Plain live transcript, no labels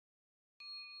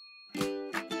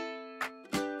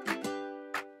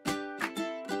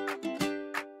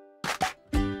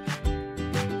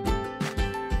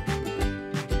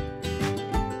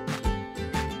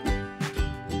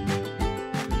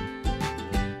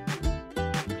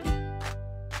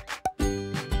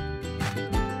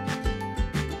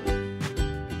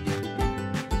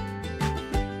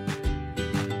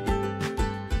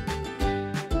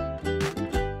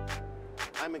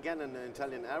again in the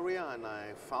Italian area, and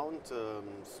I found a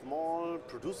small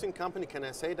producing company. Can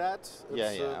I say that?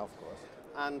 Yeah, yeah, of course.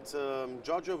 And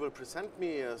Giorgio will present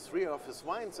me 3 of his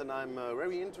wines, and I'm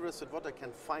very interested what I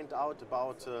can find out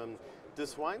about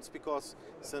these wines, because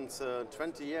since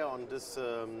 20 years on this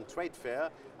trade fair,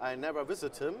 I never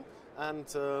visit him, and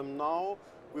now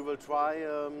we will try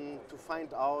to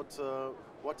find out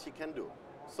what he can do.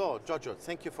 So, Giorgio,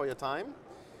 thank you for your time.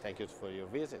 Thank you for your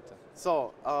visit.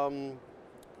 So,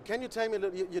 can you tell me,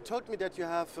 you told me that you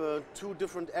have 2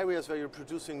 different areas where you're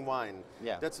producing wine.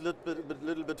 Yeah. That's a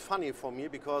little bit funny for me,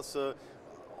 because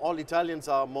all Italians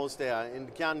are most there. In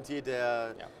Chianti,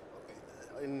 they're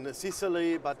in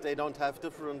Sicily, but they don't have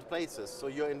different places. So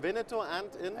you're in Veneto and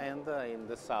in? And in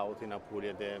the south, in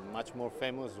Apulia, the much more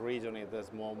famous region at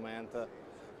this moment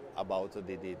about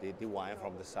the wine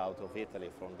from the south of Italy,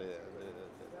 from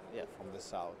the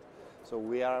south. So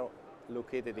we are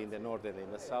located in the north and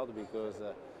in the south because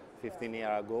 15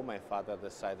 years ago my father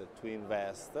decided to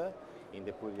invest in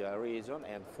the Puglia region,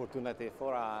 and fortunately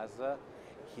for us,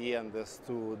 he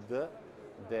understood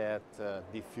that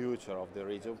the future of the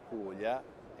region Puglia,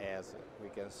 as we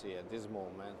can see at this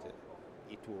moment,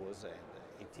 it was and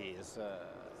it is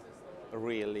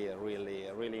really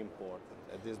important.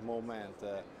 At this moment,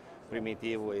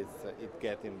 Primitivo is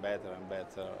getting better and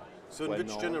better. So in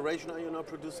which generation are you now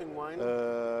producing wine?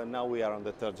 Now we are on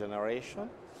the 3rd generation.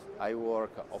 I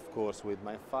work, of course, with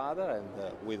my father and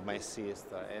with my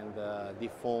sister, and the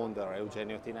founder,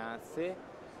 Eugenio Tinazzi,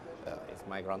 is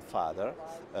my grandfather.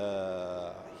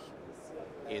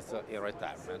 Is in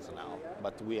retirement now,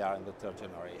 but we are in the 3rd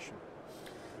generation.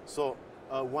 So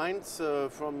wines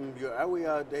from your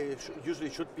area, they usually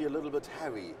should be a little bit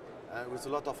heavy, with a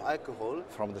lot of alcohol.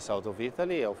 From the south of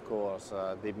Italy, of course,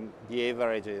 the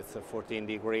average is 14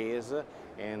 degrees,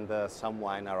 and some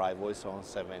wine arrive also on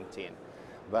 17.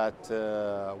 But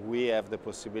we have the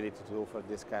possibility to offer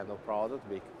this kind of product,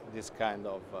 this kind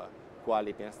of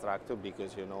quality and structure,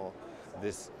 because you know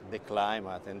the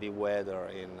climate and the weather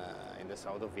in the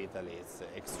south of Italy is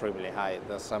extremely high.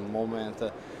 There's some moment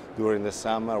during the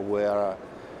summer where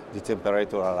the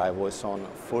temperature arrives on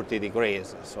 40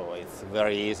 degrees, so it's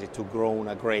very easy to grow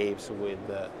grapes with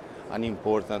an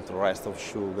important rest of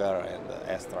sugar and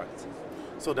extract.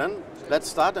 So then, let's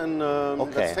start and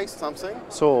let's taste something.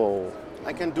 So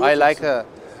I can do.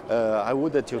 I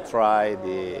would that you try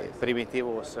the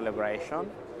Primitivo Celebration.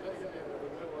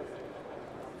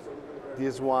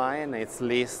 This wine is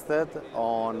listed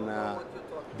on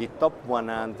the top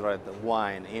 100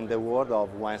 wine in the world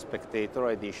of Wine Spectator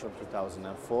edition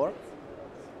 2004.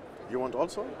 You want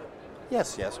also?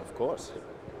 Yes, yes, of course.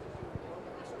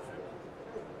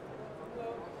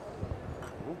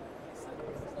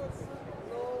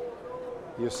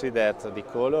 You see that the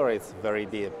color is very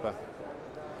deep.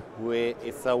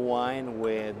 It's a wine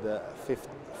with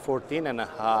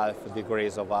 14.5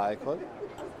 degrees of alcohol.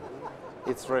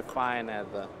 It's refined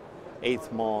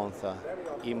 8 months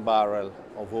in barrel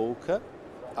of oak.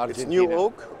 It's new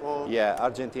oak? Or? Yeah,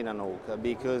 Argentinian oak,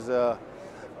 because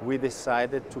we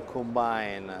decided to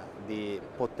combine the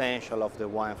potential of the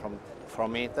wine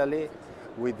from Italy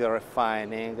with the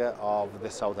refining of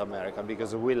the South America,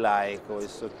 because we like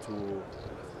also to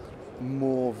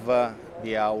move our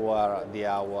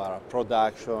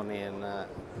production in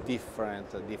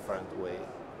different way.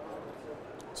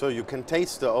 So you can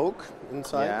taste the oak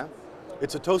inside? Yeah.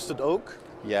 It's a toasted oak?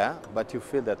 Yeah, but you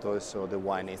feel that also the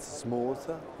wine is smooth.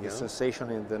 The sensation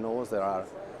in the nose, there are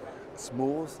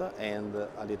smooth and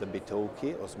a little bit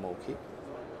oaky or smoky.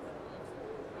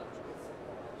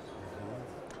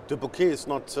 The bouquet is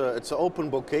not, it's an open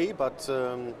bouquet, but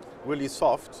really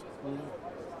soft.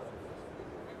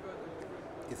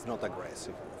 It's not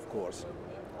aggressive, of course.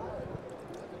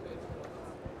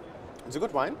 It's a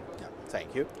good wine. Yeah,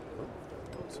 thank you.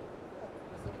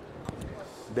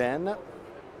 Then,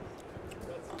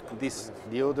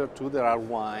 the other 2, there are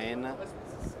wine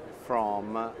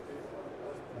from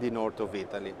the north of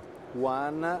Italy.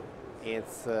 One,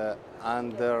 it's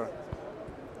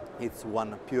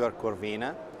one pure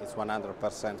Corvina. It's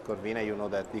 100% Corvina. You know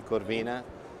that the Corvina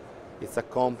is a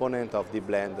component of the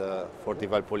blend for the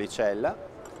Valpolicella.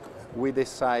 We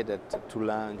decided to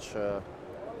launch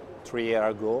 3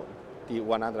 years ago the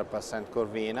 100%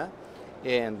 Corvina,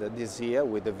 and this year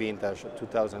with the vintage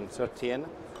 2013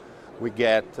 we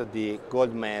get the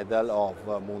gold medal of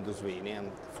Mundus Vini,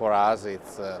 and for us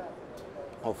it's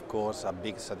of course a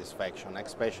big satisfaction,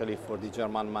 especially for the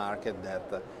German market,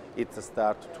 that it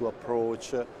starts to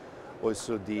approach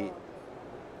also the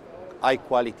high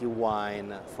quality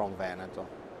wine from Veneto.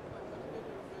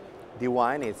 The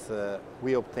wine is,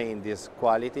 we obtain this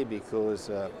quality because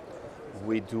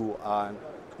we do an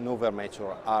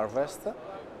over-mature harvest.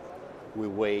 We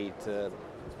wait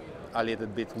a little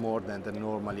bit more than the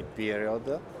normally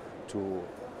period to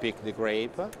pick the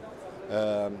grape.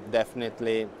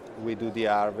 Definitely we do the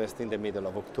harvest in the middle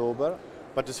of October.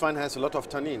 But this wine has a lot of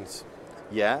tannins.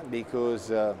 Yeah,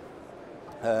 because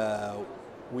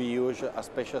we use a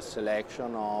special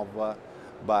selection of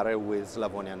barrel with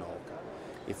Slavonian oak.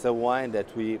 It's a wine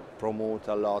that we promote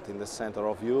a lot in the center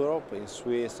of Europe, in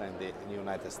Swiss and in the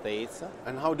United States.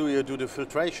 And how do you do the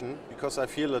filtration? Because I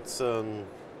feel it's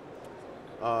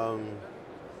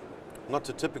not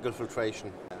a typical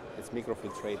filtration. It's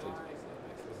microfiltrated.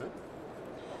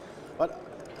 But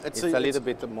it's a little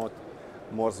bit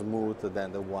more smooth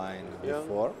than the wine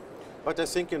before. But I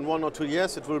think in 1 or 2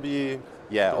 years it will be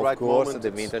the right of course, moment. The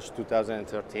vintage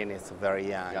 2013 is very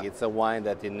young. Yeah. It's a wine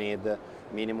that you need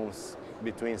minimum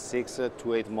between 6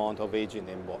 to 8 months of aging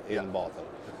in bottle.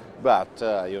 But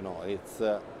you know, it's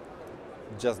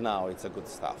just now it's a good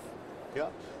stuff. Yeah.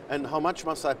 And how much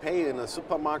must I pay in a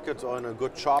supermarket or in a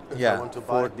good shop if I want to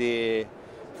buy?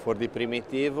 For the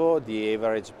Primitivo, the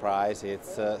average price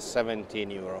is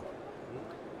 €17.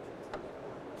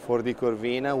 For the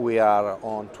Corvina, we are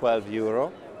on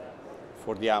 €12.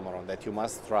 For the Amaron that you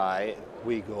must try,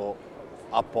 we go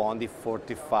upon the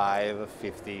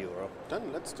 €45–50.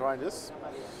 Then let's try this.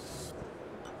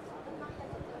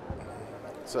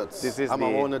 So it's this is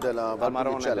Amarone della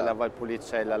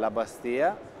Valpolicella, La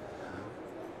Bastia.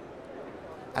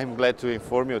 I'm glad to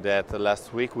inform you that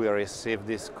last week we received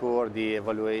the score, the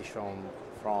evaluation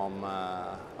from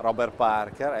Robert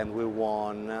Parker, and we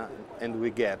won, and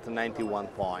we get 91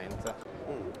 points.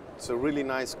 It's a really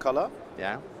nice color.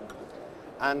 Yeah.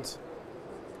 And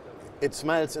it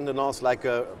smells in the nose like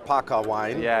a Parker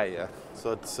wine. Yeah, yeah.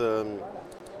 So it's.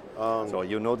 So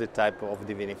you know the type of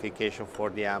vinification for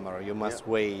the Amaro. You must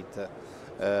wait.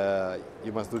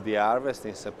 You must do the harvest.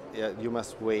 You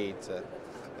must wait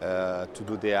to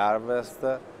do the harvest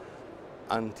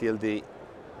until the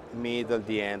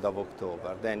end of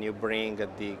October. Then you bring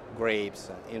the grapes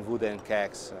in wooden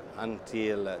kegs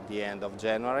until the end of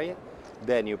January.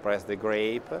 Then you press the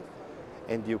grape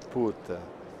and you put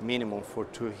minimum for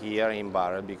 2 years in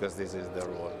barrel, because this is the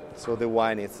rule. So the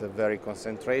wine is very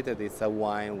concentrated. It's a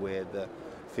wine with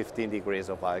 15 degrees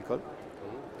of alcohol.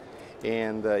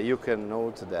 And you can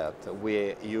note that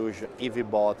we use EV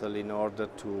bottle in order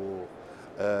to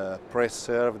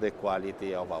preserve the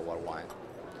quality of our wine.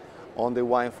 On the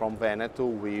wine from Veneto,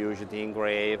 we use the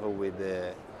engrave with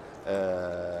the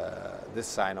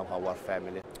sign of our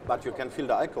family. But you can feel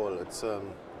the alcohol. It's.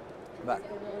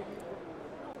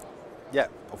 Yeah,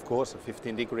 of course,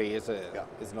 15 degrees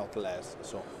is not less.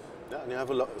 So. Yeah, and you have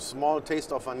a small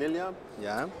taste of vanilla.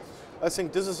 Yeah. I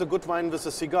think this is a good wine with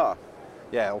a cigar.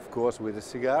 Yeah, of course, with a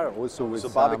cigar, also with a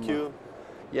barbecue.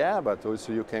 Yeah, but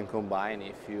also you can combine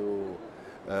if you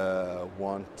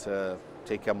want to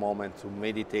take a moment to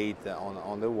meditate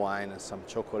on the wine, some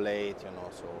chocolate, you know.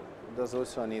 So there's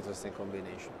also an interesting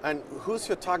combination. And who's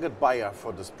your target buyer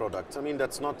for this product? I mean,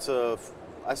 that's not.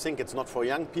 I think it's not for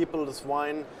young people. This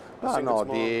wine. No.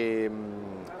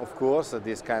 Of course,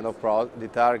 this kind of product, the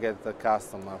target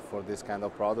customer for this kind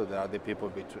of product are the people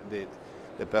between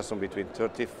the person between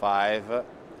 35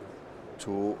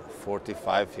 to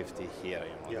 45, 50 here.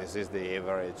 You know, yeah. This is the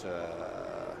average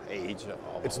age.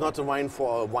 It's not a wine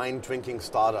for a wine drinking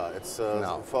starter. It's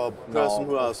no. for a person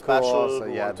who are special.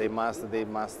 Course, yeah, they must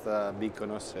be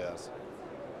connoisseurs.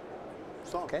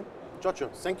 So, okay,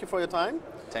 Giorgio, thank you for your time.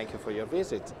 Thank you for your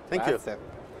visit. Thank you.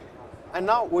 And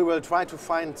now we will try to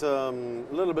find a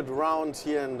little bit around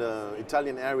here in the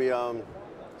Italian area.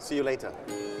 See you later.